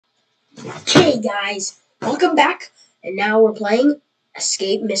Hey guys, welcome back, and now we're playing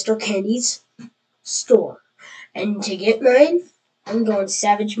Escape Mr. Candy's store. And to get mine, I'm going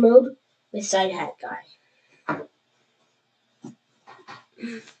Savage mode with Side Hat Guy.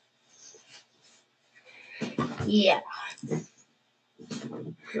 Yeah,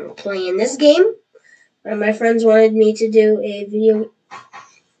 I'm playing this game. And my friends wanted me to do a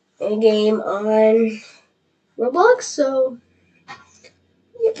game on Roblox, so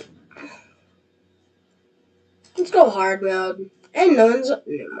yep. Let's go hard mode. And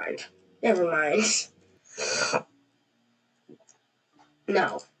Never mind.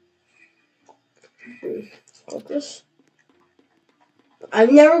 No. Focus.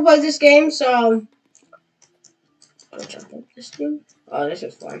 I've never played this game, so I'll jump up this thing. Oh, this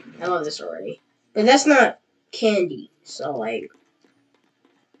is fun. I love this already. But that's not candy, so like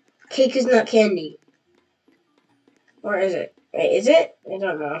cake is not candy. Or is it? Wait, is it? I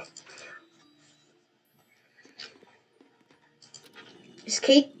don't know. Is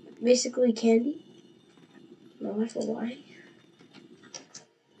cake basically candy? No, that's a lie.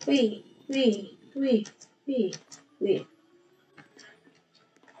 Wee.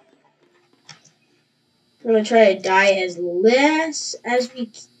 I'm gonna try to die as less as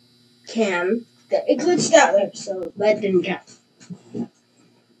we can. It glitched out there, so that didn't count.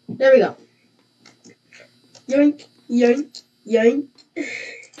 There we go. Yoink, yoink, yoink.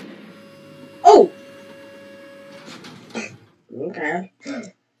 Oh! Okay.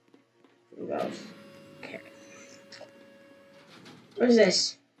 Okay. What is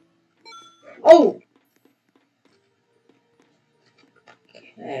this? Oh!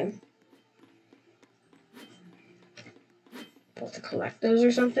 Okay. Supposed to collect those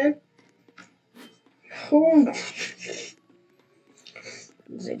or something? Oh!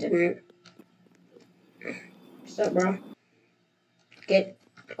 They didn't. What's up, bro? Get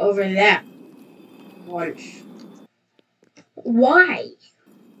over that once. Why?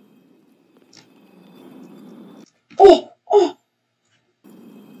 Oh! Oh!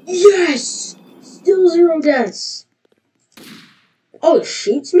 Yes! Still 0 deaths. Oh, it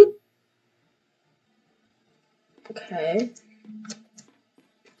shoots me? Okay.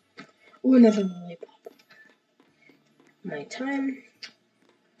 Oh, another lollipop. My time.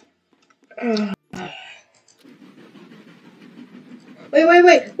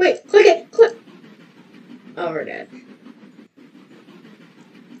 Wait. Click it. Click. Oh, we're dead.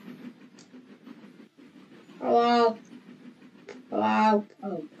 Hello.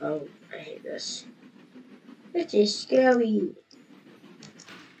 Oh, I hate this. This is scary.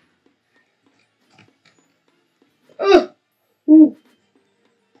 Oh! Ooh.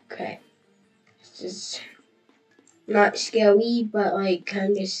 Okay. This is not scary, but like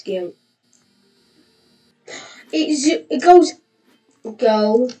kind of scary. It goes.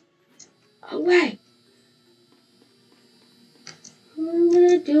 Go away. I'm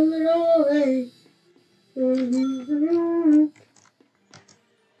gonna do it all away.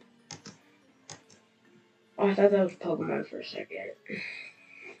 Oh, I thought that was Pokemon for a second.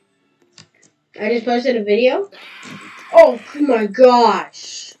 I just posted a video. Oh my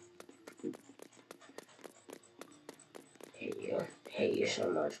gosh. Hate you so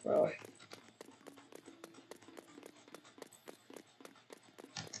much, bro.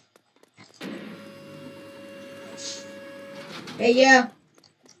 Hey, yeah.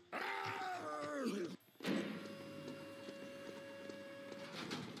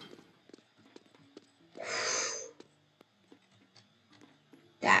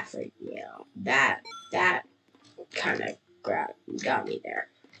 That freaked me out. That kind of got me there.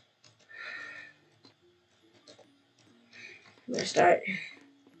 I'm gonna start.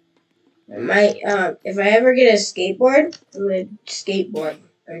 I might, if I ever get a skateboard, I'm gonna skateboard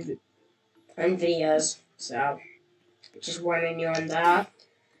on videos. So, just warning you on that.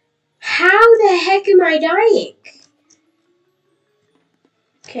 How the heck am I dying?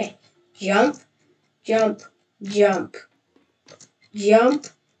 Okay, jump.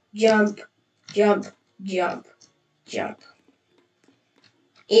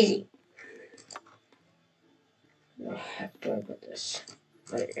 Easy. Where the heck do I put this?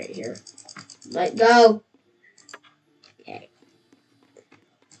 Put it right here. Let go. Okay.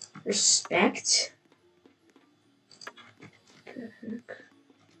 Respect. What the heck?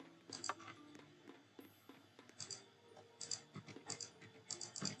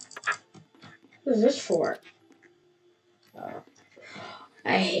 What is this for? Oh.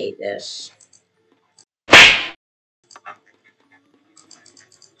 I hate this. I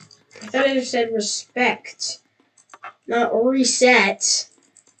thought it said respect, not reset.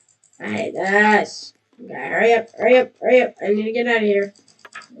 I hate this. Okay, hurry up. I need to get out of here.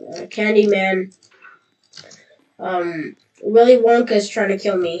 Candyman. Willy Wonka is trying to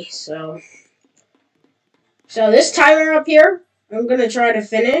kill me, so this timer up here, I'm gonna try to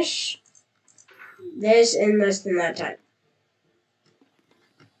finish this in less than that time.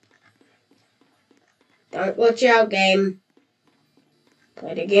 Don't glitch out, game.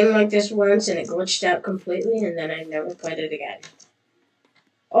 Played a game like this once and it glitched out completely, and then I never played it again.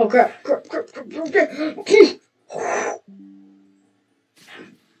 Oh crap! Crap!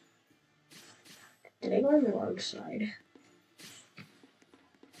 Did I go on the wrong side?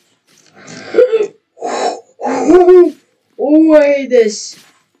 Oh wait, this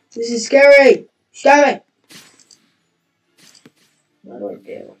is scary. Scary. What do I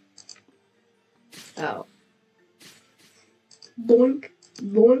do? Oh. Boink,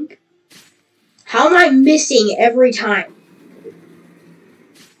 boink. How am I missing every time?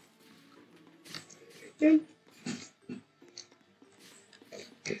 Drink.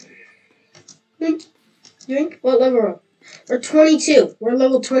 Drink. What level are we? We're 22. We're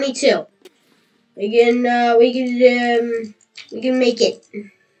level 22. We can make it.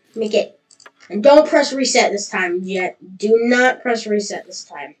 Make it. And don't press reset this time yet. Do not press reset this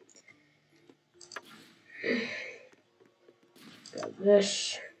time. Got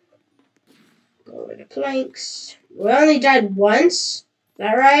this. Go over the planks. We only died once. Is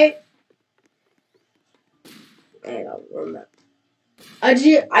that right? I don't remember. I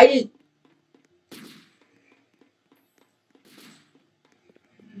just.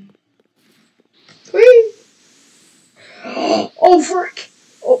 Whee! Oh frick!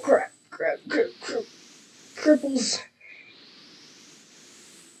 Oh crap! Cripples.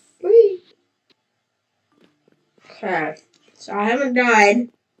 Whee! Okay. So I haven't died,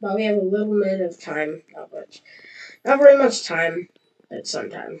 but we have a little bit of time. Not much. Not very much time, but some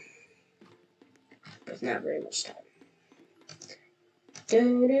time. But not very much time.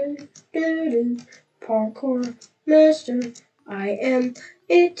 Parkour master, I am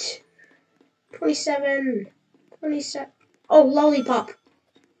it. 27. Oh, lollipop.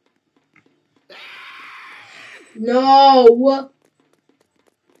 No.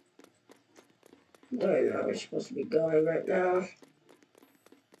 I don't know where we're supposed to be going right now.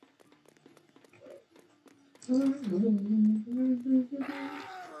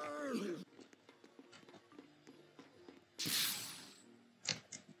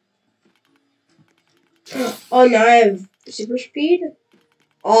 Oh, now I have super speed.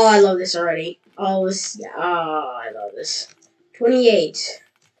 Oh, I love this already. Oh, I love this. 28.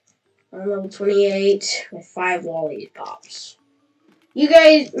 I'm level 28 with 5 lollipops. You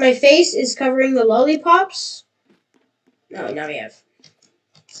guys, my face is covering the lollipops. No, now we have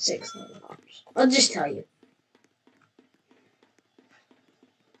 6 lollipops. I'll just tell you.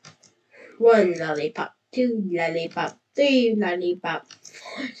 1 lollipop, 2 lollipop, 3 lollipop,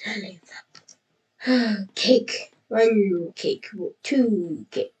 4 lollipop. Cake. 1 cake, 2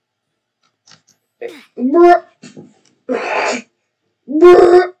 cake. Brr. Brr.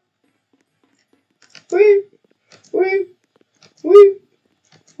 Wee.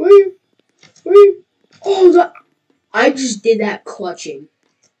 Oh, I just did that clutching.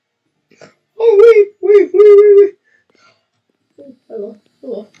 Oh, wait.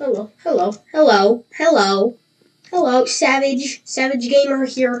 Hello, Savage Gamer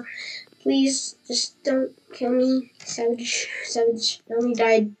here. Please, just don't kill me, Savage. I only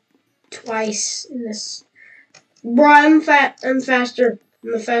died twice in this. Bro, I'm faster.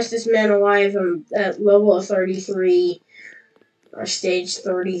 I'm the fastest man alive. I'm at level 33. Or stage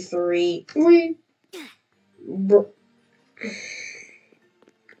 33. Bro.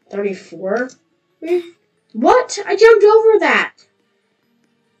 34? What? I jumped over that.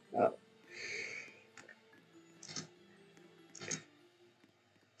 Oh.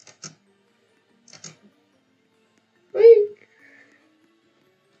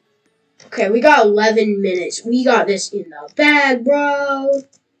 Okay, we got 11 minutes. We got this in the bag, bro.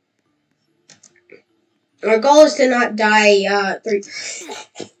 Our goal is to not die,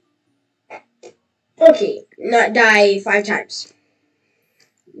 not die 5 times.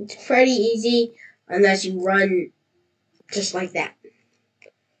 It's pretty easy, unless you run just like that.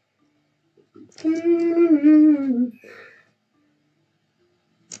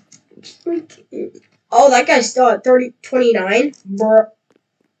 Oh, that guy's still at 29. Bruh.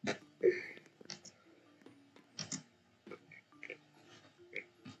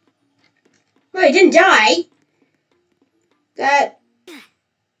 Well, he didn't die. That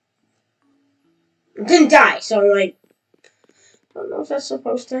didn't die, so like, I don't know if that's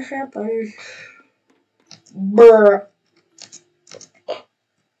supposed to happen. Brr.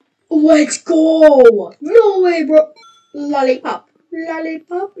 Let's go! No way, bro. Lollipop.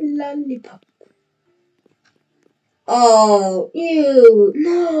 Lollipop, lollipop. Oh, ew,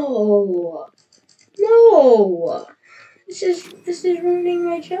 no. No. This is ruining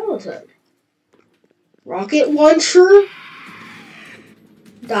my childhood. Rocket launcher?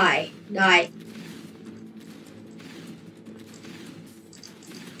 Die.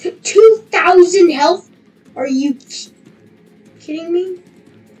 2,000 health? Are you kidding me?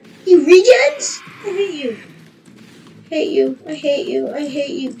 He regens? I hate you. I hate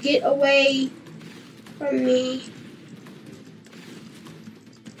you. Get away from me.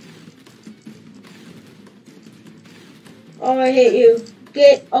 Oh, I hate you.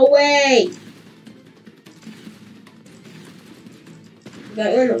 Get away.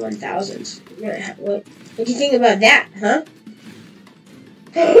 Got you in the 1000s. What do you think about that, huh?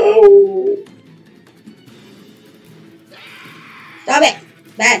 Stop it!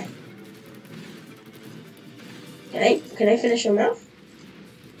 Bad. Can I finish him off?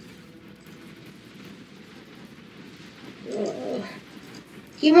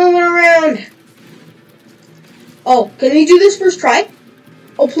 Keep moving around. Oh, can we do this first try?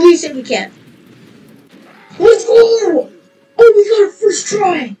 Oh, please say we can. Let's go! Oh, we got it first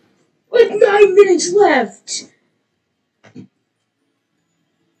try. With 9 minutes left.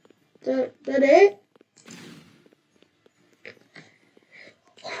 That it?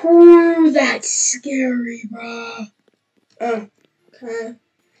 Oh, that's scary, bro. Oh, okay.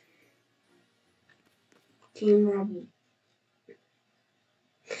 Team Robin.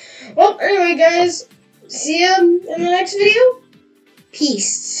 Well, anyway, guys. See you in the next video.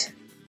 Peace.